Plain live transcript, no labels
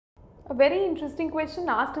A very interesting question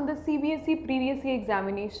asked in the CBSE previous year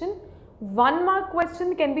examination. 1 mark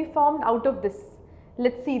question can be formed out of this.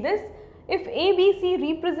 Let's see this. If ABC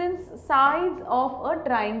represents sides of a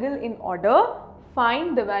triangle in order,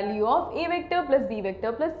 find the value of A vector plus B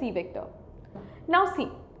vector plus C vector. Now see,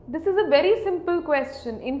 this is a very simple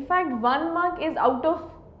question. In fact, 1 mark is out of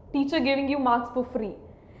teacher giving you marks for free.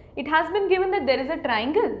 It has been given that there is a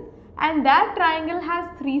triangle and that triangle has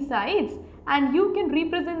 3 sides and you can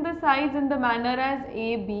represent the sides in the manner as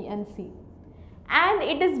A, B and C. And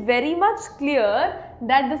it is very much clear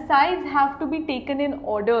that the sides have to be taken in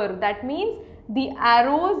order. That means the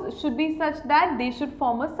arrows should be such that they should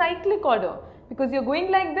form a cyclic order, because you are going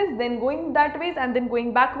like this, then going that way and then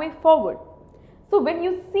going back way forward. So when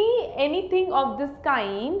you see anything of this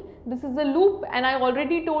kind, this is a loop, and I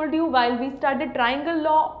already told you while we studied triangle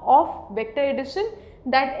law of vector addition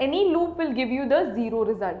that any loop will give you the 0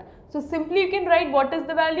 result. So simply you can write what is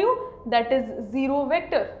the value, that is 0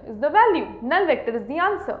 vector is the value, null vector is the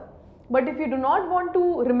answer. But if you do not want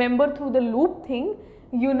to remember through the loop thing,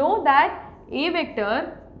 you know that A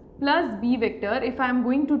vector plus B vector, if I am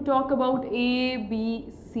going to talk about A, B,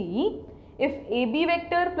 C, if AB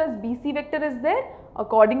vector plus BC vector is there,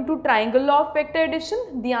 according to triangle law of vector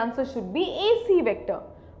addition, the answer should be AC vector.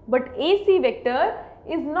 But AC vector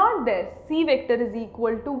is not there. C vector is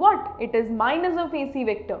equal to what? It is minus of AC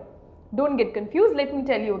vector. Don't get confused, let me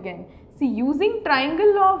tell you again. See, using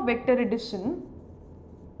triangle law of vector addition,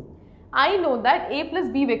 I know that A plus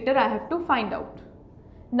B vector I have to find out.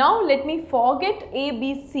 Now let me forget A,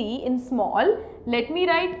 B, C in small. Let me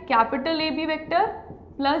write capital AB vector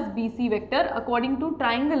plus BC vector according to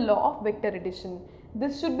triangle law of vector addition.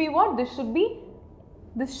 This should be what? This should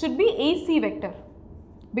be AC vector,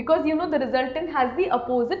 because you know the resultant has the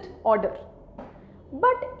opposite order.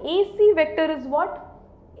 But AC vector is what?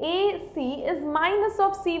 AC is minus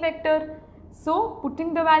of C vector. So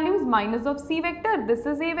putting the values minus of C vector, this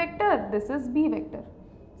is A vector, this is B vector.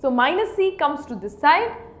 So minus C comes to this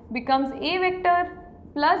side, becomes A vector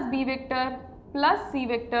plus B vector plus C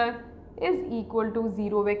vector is equal to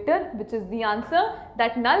 0 vector, which is the answer.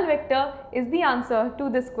 That null vector is the answer to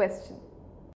this question.